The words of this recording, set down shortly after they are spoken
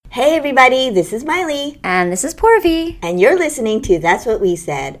Hey everybody, this is Miley. And this is Porvi. And you're listening to That's What We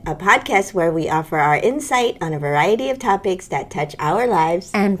Said, a podcast where we offer our insight on a variety of topics that touch our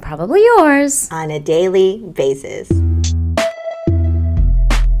lives. And probably yours. On a daily basis.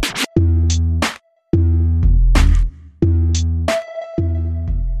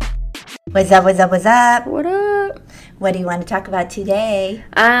 What's up, what's up, what's up? What up? What do you want to talk about today?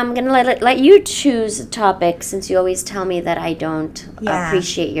 I'm going to let you choose a topic since you always tell me that I don't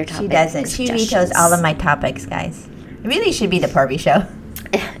appreciate your topic. She doesn't. She vetoes all of my topics, guys. It really should be the Porvi Show.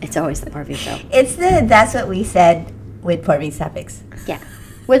 It's always the Porvi Show. It's the That's What We Said with Porvi's topics. Yeah.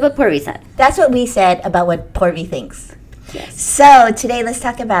 With what Porvi said. That's what we said about what Porvi thinks. Yes. So today let's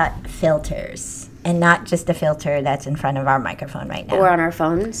talk about filters. And not just the filter that's in front of our microphone right now. Or on our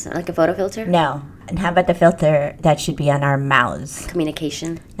phones, like a photo filter? No. And how about the filter that should be on our mouths?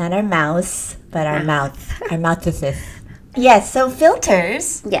 Communication. Not our mouse, but our mouth. Our mouth is this. Yes, so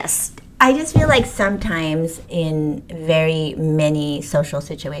filters. Yes. I just feel like sometimes in very many social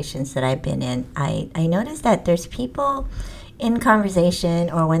situations that I've been in, I notice that there's people in conversation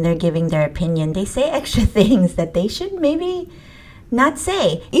or when they're giving their opinion, they say extra things that they should maybe not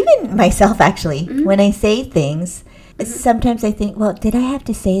say. Even myself, actually, when I say things, sometimes I think, well, did I have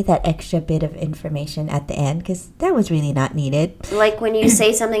to say that extra bit of information at the end? Because that was really not needed. Like when you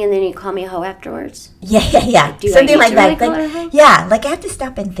say something and then you call me a hoe afterwards? Yeah. Something like that. Like, yeah, like I have to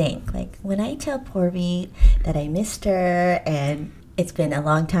stop and think. Like when I tell Porvi that I missed her and it's been a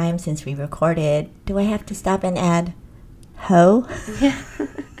long time since we recorded, do I have to stop and add hoe? Yeah.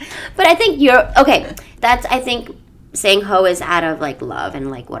 But I think I think saying hoe is out of like love and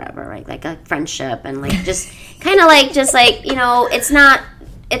like whatever, right? Like a friendship and like just kind of like it's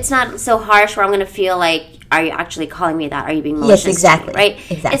not so harsh where I'm gonna feel like, are you actually calling me that? Are you being malicious? Yes, exactly. Right?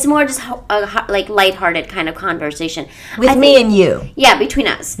 Exactly. It's more just a like lighthearted kind of conversation with me and you. Yeah, between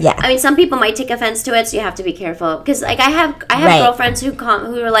us. Yeah. I mean, some people might take offense to it, so you have to be careful because like I have girlfriends who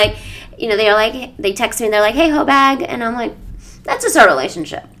are like, they're like, they text me and they're like, hey, hoe bag, and I'm like, that's just our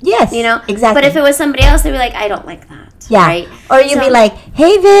relationship. Yes. Exactly. But if it was somebody else, they'd be like, I don't like that. Yeah. Right? Or you'd be like,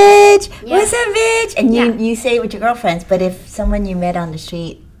 hey, bitch. Yeah. What's up, bitch? And you say it with your girlfriends. But if someone you met on the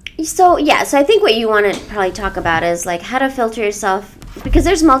street. So I think what you want to probably talk about is like how to filter yourself. Because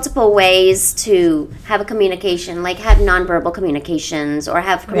there's multiple ways to have a communication. Like have nonverbal communications or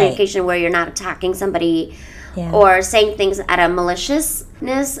have communication where you're not attacking somebody. Yeah. Or saying things out of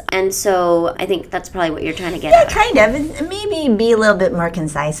maliciousness. And so I think that's probably what you're trying to get at. Yeah, kind of. Maybe be a little bit more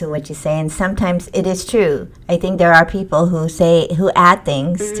concise with what you say. And sometimes it is true. I think there are people who add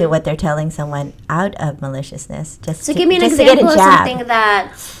things to what they're telling someone out of maliciousness. Give me an example of something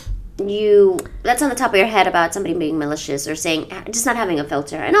that's on the top of your head about somebody being malicious or saying, just not having a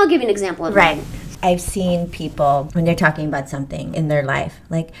filter. And I'll give you an example of that. I've seen people when they're talking about something in their life,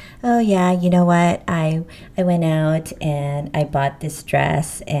 like, oh yeah, you know what? I went out and I bought this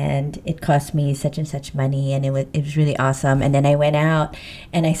dress and it cost me such and such money and it was really awesome. And then I went out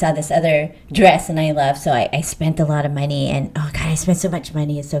and I saw this other dress and I loved, so I spent a lot of money and oh God, I spent so much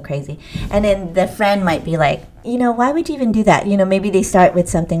money. It's so crazy. And then the friend might be like, why would you even do that? Maybe they start with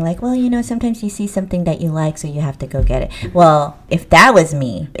something like, well, sometimes you see something that you like, so you have to go get it. Well, if that was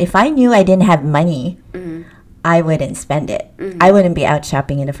me, if I knew I didn't have money, I wouldn't spend it. I wouldn't be out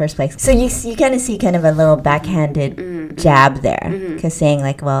shopping in the first place. So you kind of see kind of a little backhanded jab there. Because saying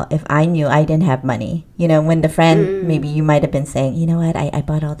like, well, if I knew I didn't have money, when the friend, maybe you might have been saying, you know what, I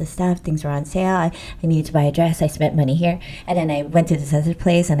bought all this stuff. Things were on sale. I needed to buy a dress. I spent money here. And then I went to this other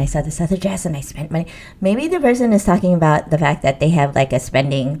place and I saw this other dress and I spent money. Maybe the person is talking about the fact that they have like a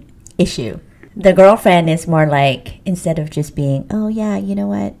spending issue. The girlfriend is more like, instead of just being, oh yeah, you know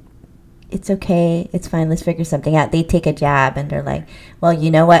what? It's okay, it's fine, let's figure something out. They take a jab and they're like, well,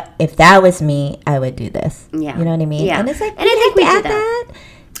 you know what? If that was me, I would do this. Yeah. You know what I mean? Yeah. And it's like, and I think we do that.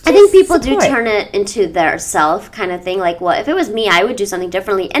 I think people do turn it into their self kind of thing. Like, well, if it was me, I would do something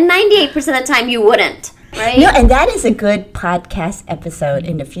differently. And 98% of the time, you wouldn't. Right? No, and that is a good podcast episode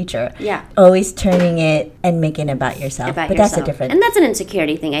in the future. Yeah. Always turning it and making it about yourself. That's a different... And that's an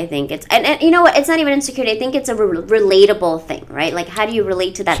insecurity thing, I think. And you know what? It's not even insecurity. I think it's a relatable thing, right? Like, how do you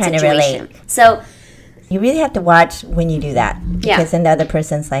relate to that situation? So... You really have to watch when you do that. Because then the other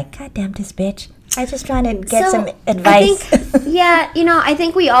person's like, God damn this bitch. I was just trying to get some advice. I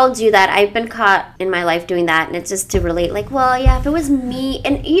think we all do that. I've been caught in my life doing that, and it's just to relate, like, well, yeah, if it was me,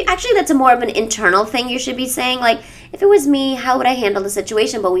 and actually that's more of an internal thing you should be saying, like, if it was me, how would I handle the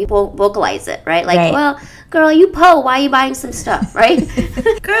situation? But we vocalize it, right? Like, well, girl, you why are you buying some stuff, right?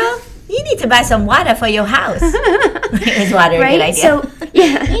 Girl, You need to buy some water for your house. Is water a good idea? So,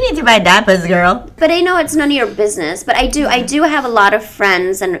 yeah. You need to buy diapers, girl. But I know it's none of your business. But I do have a lot of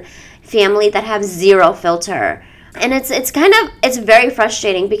friends and family that have zero filter. And it's very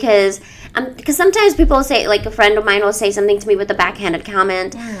frustrating because sometimes people will say, like a friend of mine will say something to me with a backhanded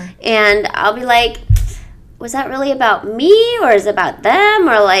comment. Yeah. And I'll be like, was that really about me or is it about them?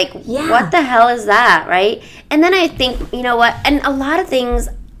 Or like, what the hell is that, right? And then I think, you know what? And a lot of things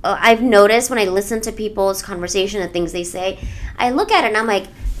I've noticed when I listen to people's conversation and things they say, I look at it and I'm like,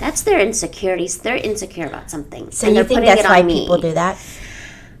 that's their insecurities. They're insecure about something. So you think that's why people do that?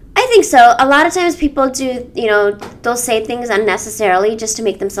 I think so. A lot of times people do, they'll say things unnecessarily just to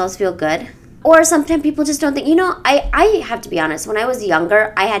make themselves feel good. Or sometimes people just don't think, I have to be honest. When I was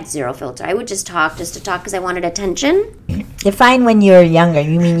younger, I had zero filter. I would just talk because I wanted attention. Define when you're younger.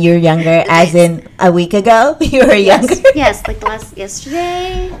 You mean you're younger as in a week ago? You were younger? Yes, like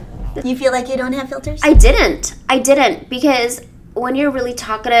yesterday. You feel like you don't have filters? I didn't because when you're really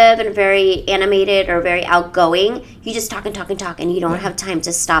talkative and very animated or very outgoing, you just talk and you don't have time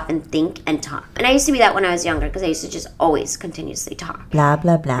to stop and think and talk. And I used to be that when I was younger because I used to just always continuously talk. Blah,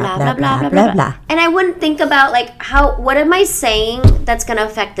 blah, blah, blah, blah, blah, blah. And I wouldn't think about like what am I saying that's going to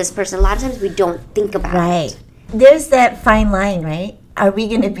affect this person? A lot of times we don't think about it. Right. There's that fine line, right? Are we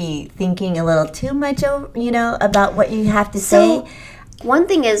going to be thinking a little too much, about what you have to say? One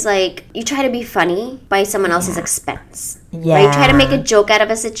thing is, like, you try to be funny by someone else's expense. Yeah. Right? You try to make a joke out of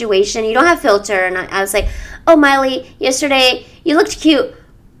a situation. You don't have filter. And I was like, oh, Miley, yesterday you looked cute,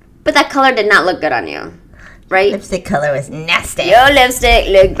 but that color did not look good on you. Right? Lipstick color was nasty. Your lipstick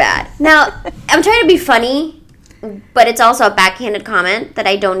looked bad. Now, I'm trying to be funny, but it's also a backhanded comment that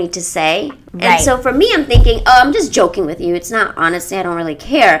I don't need to say. Right. And so for me, I'm thinking, I'm just joking with you. It's not, honestly, I don't really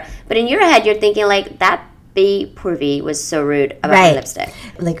care. But in your head, you're thinking, like, that poor V was so rude about my lipstick.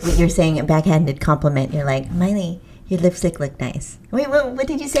 Like what you're saying, a backhanded compliment. You're like, Miley, your lipstick looked nice. Wait, what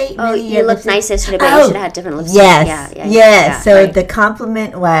did you say? Oh, Miley, you looked nice yesterday, but you should have had different lipstick. Yes. Yeah, so the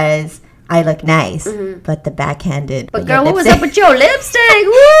compliment was, I look nice, but the backhanded. But girl, what was up with your lipstick?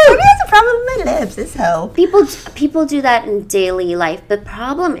 Woo! Maybe that's a problem with my lips. This hoe. People do that in daily life. The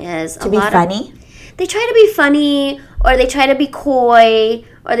problem is to be funny. They try to be funny, or they try to be coy,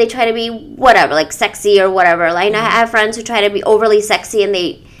 or they try to be whatever, like sexy or whatever. Like I have friends who try to be overly sexy and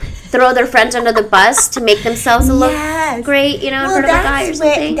they throw their friends under the bus to make themselves look great, in front of a guy or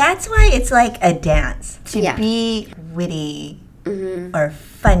something. That's why it's like a dance. To be witty or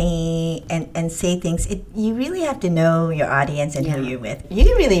funny and say things, you really have to know your audience and who you're with. You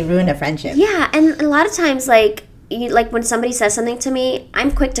can really ruin a friendship. Yeah, and a lot of times, like when somebody says something to me,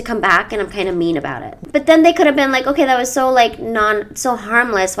 I'm quick to come back and I'm kind of mean about it. But then they could have been like, okay, that was so so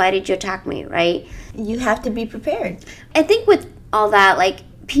harmless. Why did you attack me, right? You have to be prepared. I think with all that, like,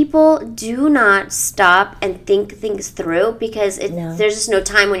 people do not stop and think things through because there's just no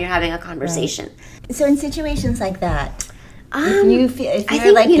time when you're having a conversation. Right. So in situations like that,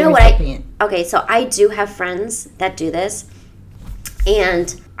 okay, so I do have friends that do this,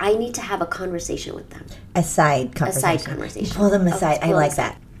 and I need to have a conversation with them. A side conversation. You pull them aside. I like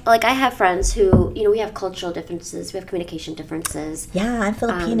that. Like, I have friends who, we have cultural differences, we have communication differences. Yeah, I'm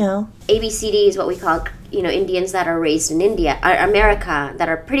Filipino. ABCD is what we call, Indians that are raised in India, or America, that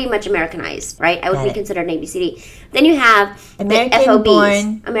are pretty much Americanized, right? I would be considered an ABCD. Then you have the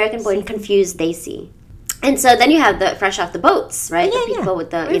FOBs, American-born, confused, they see. And so then you have the fresh off the boats, right? The people with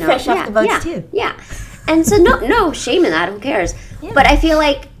the, fresh off the boats, too. Yeah. And so no shame in that. Who cares? Yeah. But I feel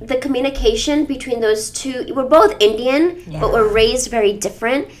like the communication between those two, we're both Indian, but we're raised very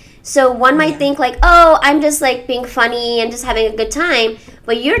different. So one might think like, oh, I'm just like being funny and just having a good time.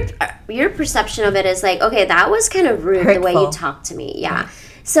 But your perception of it is like, okay, that was kind of rude, the way you talked to me. Yeah.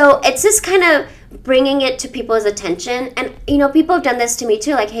 So it's just kind of bringing it to people's attention. And, people have done this to me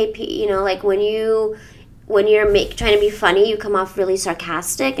too. Like, hey, like when you're trying to be funny, you come off really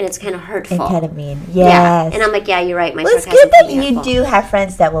sarcastic, and it's kind of hurtful. And kind of mean. Yes. Yeah. And I'm like, yeah, you're right. It's good that you do have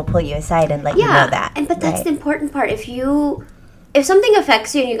friends that will pull you aside and let you know that. But that's the important part. If something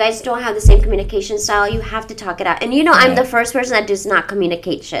affects you and you guys don't have the same communication style, you have to talk it out. And I'm the first person that does not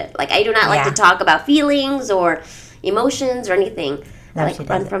communicate shit. Like, I do not like to talk about feelings or emotions or anything. No, I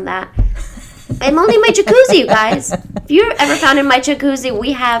run from that. I'm only in my jacuzzi, you guys. If you're ever found in my jacuzzi,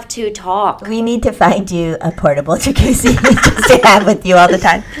 we have to talk. We need to find you a portable jacuzzi just to have with you all the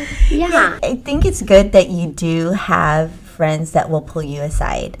time. Yeah. I think it's good that you do have friends that will pull you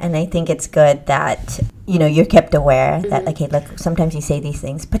aside. And I think it's good that, you're kept aware that, okay, look, sometimes you say these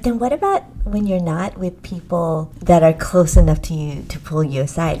things. But then what about when you're not with people that are close enough to you to pull you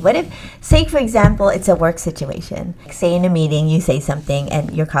aside? What if, say, for example, it's a work situation. Say in a meeting, you say something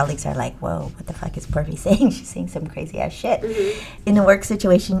and your colleagues are like, whoa, what the fuck is Purvi saying? She's saying some crazy ass shit. Mm-hmm. In a work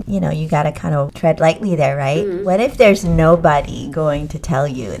situation, you got to kind of tread lightly there, right? Mm-hmm. What if there's nobody going to tell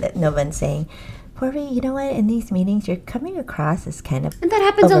you, that no one's saying, Purvi, you know what? In these meetings, you're coming across as kind of and that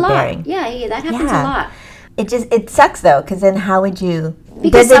happens overbearing. A lot. Yeah, that happens a lot. It sucks though, because then how would you?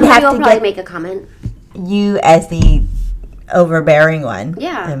 Because somebody will probably make a comment. You as the overbearing one.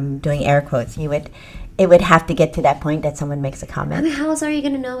 Yeah. I'm doing air quotes. It would have to get to that point that someone makes a comment. I mean, how else are you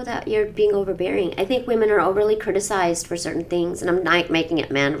going to know that you're being overbearing? I think women are overly criticized for certain things, and I'm not making it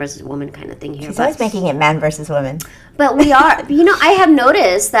man versus woman kind of thing here. She's always making it man versus woman. But we are. I have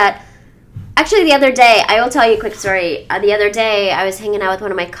noticed that. Actually, the other day, I will tell you a quick story. The other day, I was hanging out with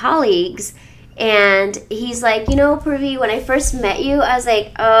one of my colleagues, and he's like, Purvi, when I first met you, I was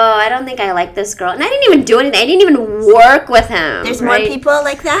like, oh, I don't think I like this girl. And I didn't even do anything. I didn't even work with him. There's more people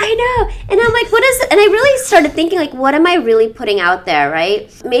like that? I know. And I'm like, what is it? And I really started thinking, like, what am I really putting out there,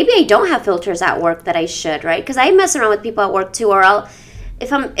 right? Maybe I don't have filters at work that I should, right? Because I mess around with people at work, too, or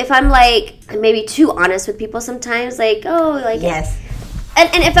if I'm like, maybe too honest with people sometimes, like, oh, like... Yes.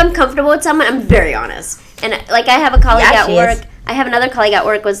 And if I'm comfortable with someone, I'm very honest. And like I have a colleague at work. I have another colleague at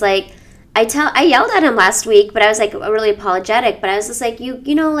work was like, I yelled at him last week, but I was like really apologetic. But I was just like,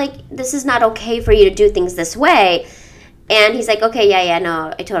 you know, like this is not okay for you to do things this way. And he's like, okay, yeah,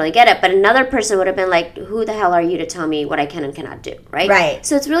 no, I totally get it. But another person would have been like, who the hell are you to tell me what I can and cannot do, right? Right.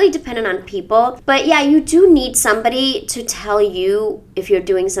 So it's really dependent on people. But yeah, you do need somebody to tell you if you're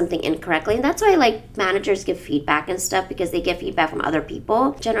doing something incorrectly. And that's why like managers give feedback and stuff, because they get feedback from other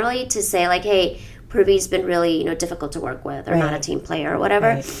people generally to say like, hey, Purvi's been really, difficult to work with or not a team player or whatever.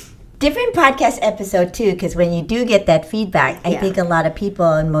 Right. Different podcast episode too, because when you do get that feedback, I think a lot of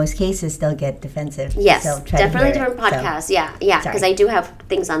people, in most cases, they'll get defensive. Yes, so definitely different podcasts. So. Yeah, because I do have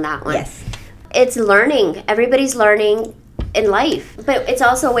things on that one. Yes, it's learning. Everybody's learning in life, but it's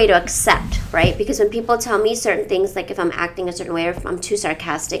also a way to accept, right? Because when people tell me certain things, like if I'm acting a certain way or if I'm too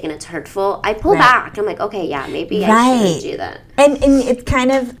sarcastic and it's hurtful, I pull back. I'm like, okay, yeah, maybe I shouldn't do that. And it's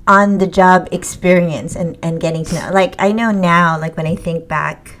kind of on the job experience and getting to know. Like I know now, like when I think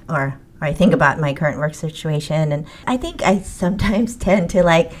back or I think about my current work situation, and I think I sometimes tend to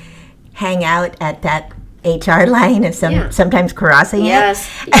like hang out at that HR line of sometimes crossing it. Yes,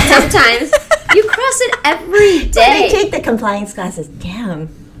 sometimes. You cross it every day. When I take the compliance classes, damn,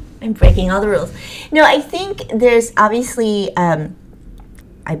 I'm breaking all the rules. No, I think there's obviously,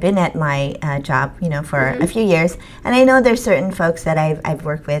 I've been at my job, for a few years, and I know there's certain folks that I've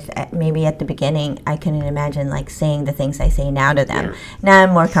worked with. Maybe at the beginning, I couldn't imagine like saying the things I say now to them. Yeah. Now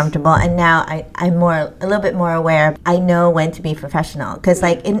I'm more comfortable, and now I'm a little bit more aware. I know when to be professional, because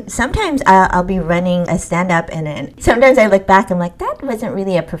like sometimes I'll be running a stand up, and then sometimes I look back, I'm like, that wasn't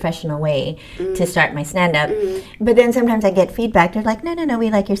really a professional way to start my stand up. But then sometimes I get feedback. They're like, no, we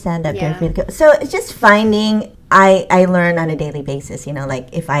like your stand up. Yeah. So it's just finding. I learn on a daily basis, like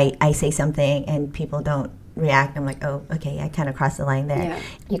if I say something and people don't react, I'm like, oh, okay, I kind of crossed the line there. Yeah.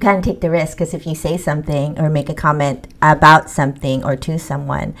 You kind of take the risk, because if you say something or make a comment about something or to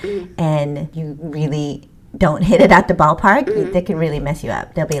someone and you really don't hit it at the ballpark, they could really mess you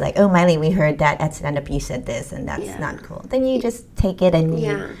up. They'll be like, oh, Miley, we heard that at stand-up you said this, and that's not cool. Then you just take it and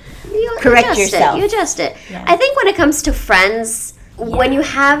you correct yourself. You adjust it. Yeah. I think when it comes to friends... Yeah. When you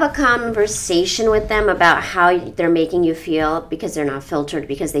have a conversation with them about how they're making you feel, because they're not filtered,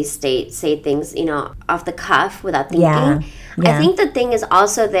 because they say things, off the cuff without thinking. Yeah. I think the thing is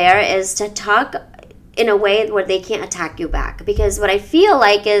also there is to talk in a way where they can't attack you back. Because what I feel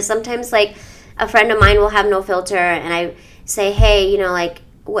like is sometimes like a friend of mine will have no filter, and I say, hey, like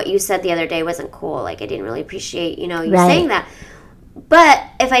what you said the other day wasn't cool. Like I didn't really appreciate, you saying that. But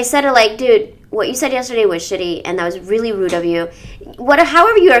if I said it like, dude, what you said yesterday was shitty, and that was really rude of you.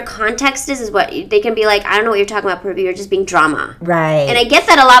 However your context is what they can be like, I don't know what you're talking about, Purvi, you're just being drama. Right. And I get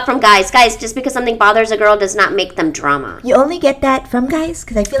that a lot from guys. Guys, just because something bothers a girl does not make them drama. You only get that from guys?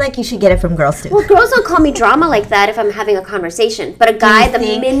 Because I feel like you should get it from girls, too. Well, girls don't call me drama like that if I'm having a conversation. But a guy, the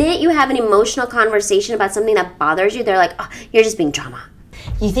minute you have an emotional conversation about something that bothers you, they're like, oh, you're just being drama.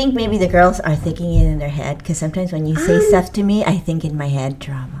 You think maybe the girls are thinking it in their head? Because sometimes when you say stuff to me, I think in my head,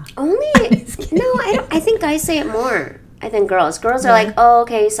 drama. No, I think guys say it more. I think girls are like, oh,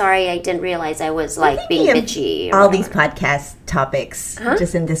 okay, sorry, I didn't realize I was like being bitchy. All these podcast topics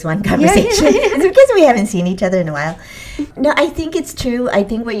just in this one conversation. It's because we haven't seen each other in a while. No, I think it's true. I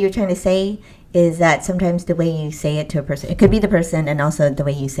think what you're trying to say is that sometimes the way you say it to a person, it could be the person and also the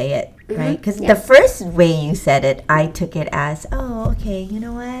way you say it, right? Because Yes. the first way you said it, I took it as, oh, okay, you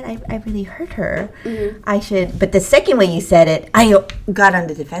know what? I really hurt her. I should. But the second way you said it, I got on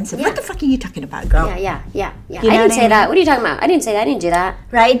the defensive. Yeah. What the fuck are you talking about, girl? Yeah. You I know didn't what I say mean? that. What are you talking about? I didn't say that. I didn't do that.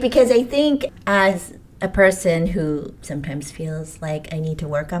 Right? Because I think as a person who sometimes feels like I need to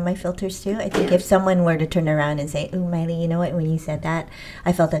work on my filters too, I think if someone were to turn around and say, oh, Miley, you know what, when you said that,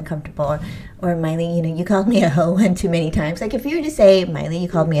 I felt uncomfortable. Or Miley, you know, you called me a hoe one too many times. Like if you were to say, Miley, you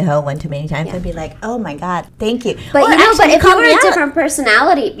called me a hoe one too many times, I'd be like, oh my God, thank you. But Or you know, actually, but if you called were me a out different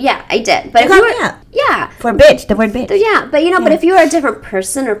personality, yeah, I did. But if called you me were, out. yeah, for bitch, the word bitch. yeah, but you know, but if you were a different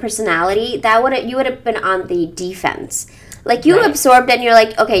person or personality, you would have been on the defense. Like you absorbed it and you're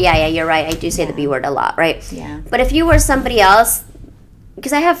like, okay, yeah, you're right. I do say the B word a lot, right? Yeah. But if you were somebody else,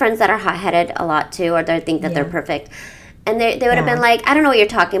 because I have friends that are hot-headed a lot too, or they think that they're perfect, and they would have been like, I don't know what you're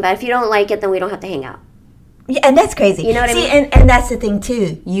talking about. If you don't like it, then we don't have to hang out. Yeah, and that's crazy. You know what I mean? And that's the thing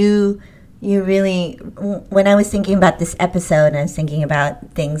too. You really, when I was thinking about this episode, I was thinking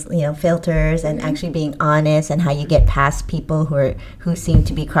about things, you know, filters and actually being honest and how you get past people who seem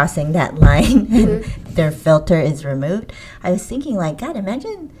to be crossing that line and their filter is removed. I was thinking like, God,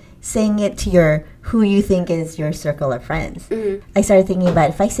 imagine saying it to who you think is your circle of friends. I started thinking about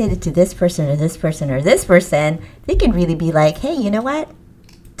if I said it to this person or this person or this person, they could really be like, hey, you know what?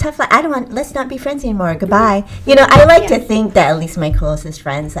 Tough life. Let's not be friends anymore. Goodbye. You know, I like to think that at least my closest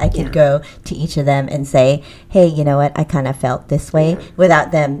friends, I could go to each of them and say, hey, you know what? I kind of felt this way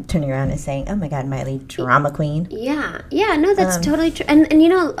without them turning around and saying, oh my God, Miley, drama queen. Yeah, no, that's totally true. And you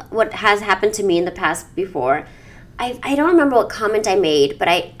know what has happened to me in the past before? I don't remember what comment I made, but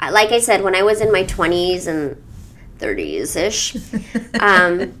I like I said, when I was in my 20s and 30s-ish,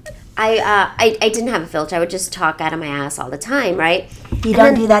 I didn't have a filter. I would just talk out of my ass all the time, right? You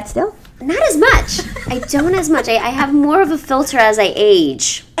don't do that still? Not as much. I don't as much. I have more of a filter as I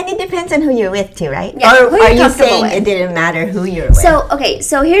age. And it depends on who you're with too, right? Yeah, or who you're are you comfortable saying with. it didn't matter who you're with? So, okay,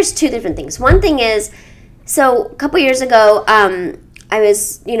 so here's two different things. One thing is, so a couple years ago, I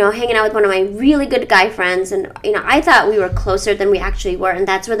was, you know, hanging out with one of my really good guy friends, and, you know, I thought we were closer than we actually were, and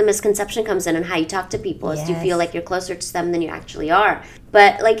that's where the misconception comes in and how you talk to people, is you feel like you're closer to them than you actually are.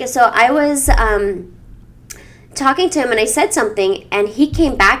 But, like, so I was talking to him, and I said something, and he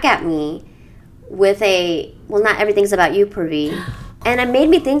came back at me with a, well, not everything's about you, Purvi. And it made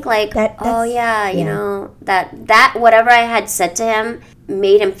me think, like, you know, that whatever I had said to him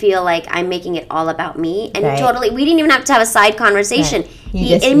made him feel like I'm making it all about me. And totally, we didn't even have to have a side conversation.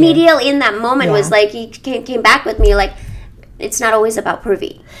 He immediately in that moment was like, he came back with me like, it's not always about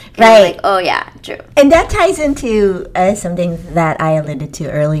Purvi. And I'm like, oh yeah, true. And that ties into something that I alluded to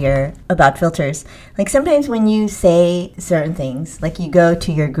earlier about filters. Like sometimes when you say certain things, like you go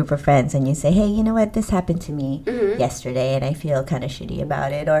to your group of friends and you say, hey, you know what, this happened to me yesterday and I feel kind of shitty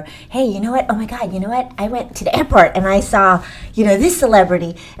about it. Or, hey, you know what, oh my God, you know what, I went to the airport and I saw, you know, this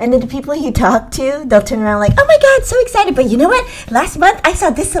celebrity. And then the people you talk to, they'll turn around like, oh my God, so excited. But you know what, last month I saw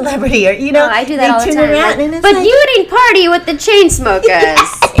this celebrity. Or, you know, I do that all the turn time. around Like, and it's but like, you didn't party with the chain smokers.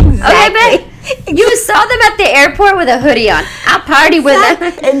 Exactly. Okay, babe? You saw them at the airport with a hoodie on. I'll party with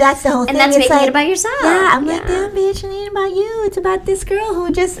them. And that's the whole thing. And that's It's making like, it about yourself. Yeah, I'm like, damn, bitch, it ain't about you. It's about this girl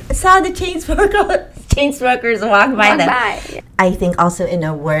who just saw the chain smokers walk by them. Yeah. I think also in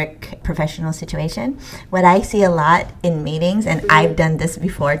a work professional situation, what I see a lot in meetings, and I've done this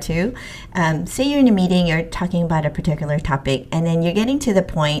before too, say you're in a meeting, you're talking about a particular topic, and then you're getting to the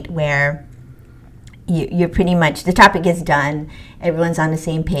point where you're pretty much, the topic is done, everyone's on the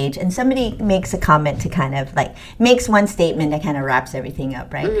same page, and somebody makes a comment to kind of like, makes one statement that kind of wraps everything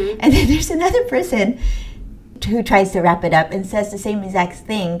up, right? And then there's another person who tries to wrap it up and says the same exact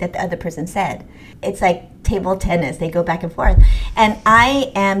thing that the other person said. It's like table tennis, they go back and forth. And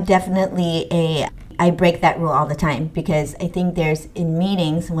I am definitely I break that rule all the time, because I think there's, in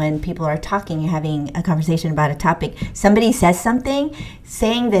meetings when people are talking, you're having a conversation about a topic, somebody says something,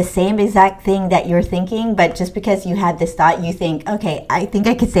 saying the same exact thing that you're thinking, but just because you had this thought, you think, okay, I think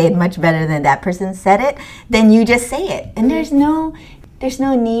I could say it much better than that person said it, then you just say it. And there's no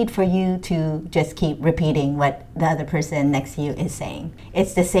need for you to just keep repeating what the other person next to you is saying.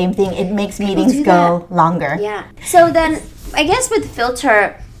 It's the same thing. It makes meetings go longer. Yeah. So then, I guess with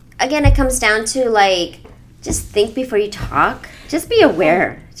filter, again, it comes down to, like, just think before you talk. Just be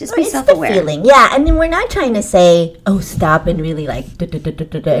aware. Just be self-aware. It's the feeling. Yeah, I mean, we're not trying to say, oh, stop and really, like, and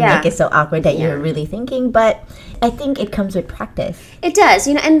make it so awkward that you're really thinking. But I think it comes with practice. It does.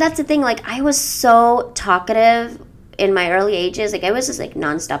 You know, and that's the thing. Like, I was so talkative in my early ages. Like, I was just, like,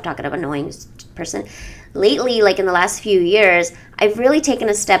 nonstop talkative, annoying person. lately, like in the last few years, I've really taken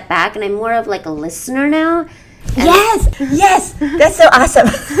a step back, and I'm more of like a listener now. And Yes, that's so awesome.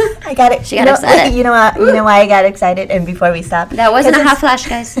 I got it. She got excited. You know why I got excited? And before we stop, That wasn't a hot flash,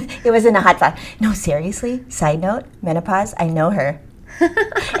 guys. It wasn't a hot flash. No, seriously. Side note: menopause. I know her.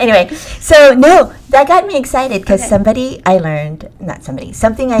 Anyway, so no, that got me excited because something I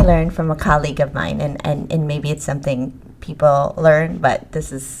learned from a colleague of mine, and maybe it's something people learn, but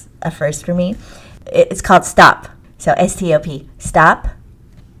this is a first for me. It's called STOP. So STOP. Stop,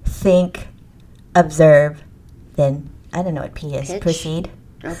 think, observe, then I don't know what P is. Pitch. Proceed.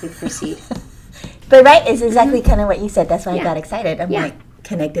 Okay, proceed. But right, it's exactly kind of what you said. That's why I Yeah. got excited. I'm Yeah. like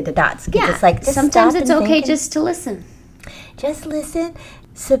connected the dots. Yeah, It's like just sometimes stop it's and okay think and just to listen. just listen.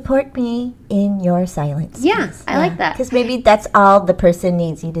 Support me in your silence. Yeah, I like that. Because maybe that's all the person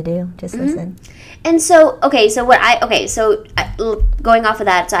needs you to do. Just listen. And so, going off of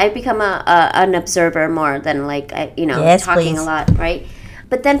that, so I've become an observer more than like, Yes, talking please. a lot, right?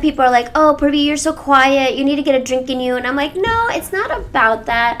 But then people are like, oh, Purvi, you're so quiet. You need to get a drink in you. And I'm like, no, it's not about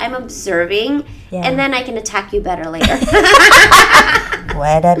that. I'm observing. Yeah. And then I can attack you better later.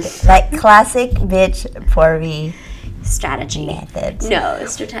 What a classic bitch Purvi Strategy. methods. No,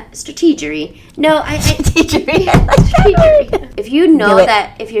 strategery. No, Strategery. strategery. If you Do know it.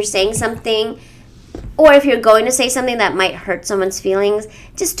 that if you're saying something, or if you're going to say something that might hurt someone's feelings,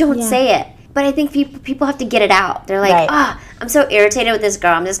 just don't Yeah. say it. But I think people have to get it out. They're like, Right. I'm so irritated with this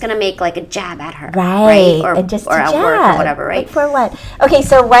girl. I'm just going to make like a jab at her. Right. Or, and just or to at jab. work or whatever, right? Like for what? Okay,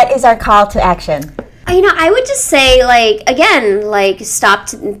 so what is our call to action? I would just say, like, again, like, stop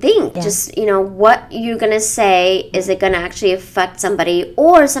to think. Yeah. Just, what you're going to say, is it going to actually affect somebody?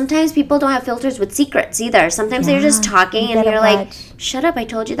 Or sometimes people don't have filters with secrets either. Sometimes they're just Yeah, talking you and gotta you're like, watch. shut up, I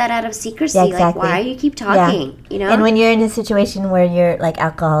told you that out of secrecy. Yeah, Like, exactly. why do you keep talking? And when you're in a situation where you're like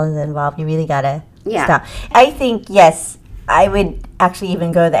alcohol is involved, you really gotta Yeah. stop. I think yes, I would actually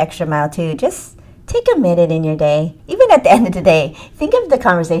even go the extra mile too. Just take a minute in your day, even at the end of the day. Think of the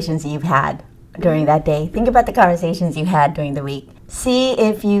conversations you've had during that day. Think about the conversations you had during the week. See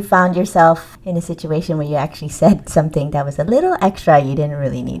if you found yourself in a situation where you actually said something that was a little extra you didn't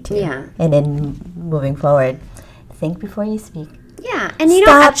really need to. Yeah. And then moving forward, think before you speak. Yeah, and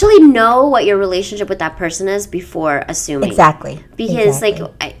Stop. actually know what your relationship with that person is before assuming. Exactly. Because, Exactly.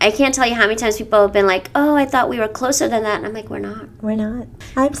 like, I can't tell you how many times people have been like, oh, I thought we were closer than that. And I'm like, we're not. We're not.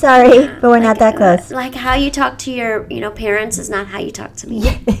 I'm sorry, but we're not that close. Like, how you talk to your, parents is not how you talk to me.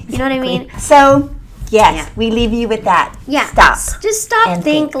 You know what I mean? So, yes, Yeah. we leave you with that. Yeah. Stop. Just stop, And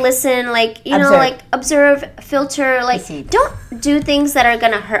think, listen, like, Observe. observe, filter, like, Proceed. don't do things that are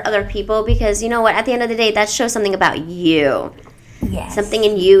going to hurt other people because, you know what, at the end of the day, that shows something about you. Yes. Something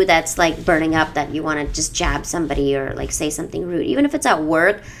in you that's, like, burning up that you want to just jab somebody or, like, say something rude. Even if it's at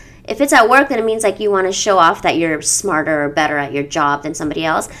work. If it's at work, then it means, like, you want to show off that you're smarter or better at your job than somebody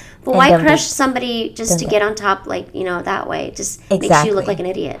else. But And why don't crush be- somebody just to don't get on top, like, that way? It just makes Exactly. you look like an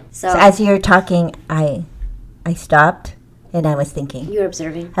idiot. So, So as you're talking, I stopped and I was thinking, you're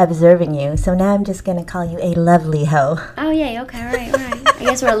observing. observing you. So now I'm just going to call you a lovely hoe. Oh, yeah, okay, all right. I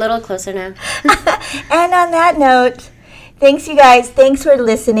guess we're a little closer now. And on that note, thanks, you guys. Thanks for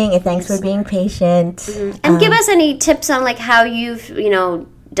listening and thanks for being patient. And give us any tips on, like, how you've,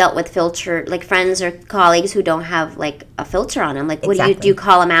 dealt with filter, like, friends or colleagues who don't have, like, a filter on them. Like, what Exactly. do you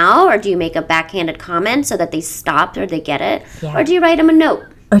call them out, or do you make a backhanded comment so that they stop or they get it? Yeah. Or do you write them a note?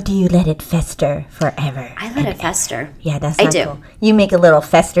 Or do you let it fester forever? I let it fester. Yeah, that's I not do. cool. You make a little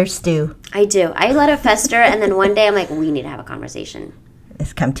fester stew. I do. I let it fester, and then one day I'm like, we need to have a conversation.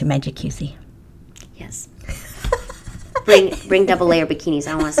 Let's come to my jacuzzi. Yes. Bring double layer bikinis.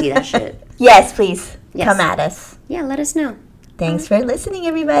 I don't want to see that shit. Yes, please. Yes. Come at us. Yeah, let us know. Thanks for listening,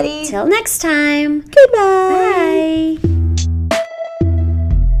 everybody. Till next time. Goodbye. Bye.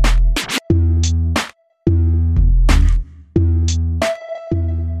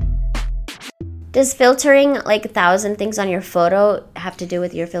 Does filtering like 1,000 things on your photo have to do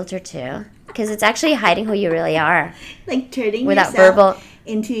with your filter too? Because it's actually hiding who you really are. Like turning Without yourself verbal-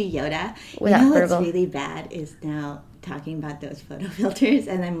 into Yoda. Without what's verbal. really bad is now talking about those photo filters,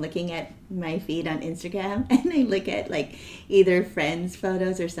 and I'm looking at my feed on Instagram, and I look at like either friends'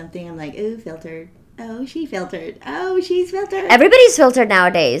 photos or something. I'm like, ooh, filtered. Oh, she filtered. Oh, she's filtered. Everybody's filtered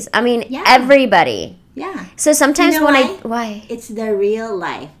nowadays. I mean, Yeah. everybody. Yeah. So sometimes You know when why? why? It's the real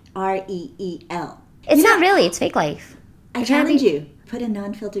life. REEL. It's not really. It's fake life. I You're trying to challenge be- you. Put a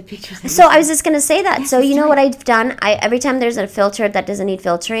non-filtered picture. So I was just gonna say that. Yes, So you that's know right. what I've done? Every time there's a filter that doesn't need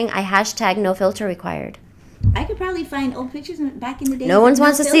filtering, I hashtag no filter required. I could probably find old pictures back in the day. No one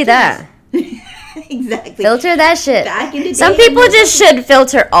wants to see that. Exactly. Filter that shit. Back in the Some day, people no just should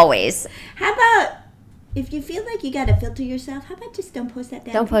filter always. How about if you feel like you got to filter yourself, how about just don't post that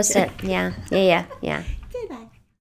damn Don't post picture? it. Yeah.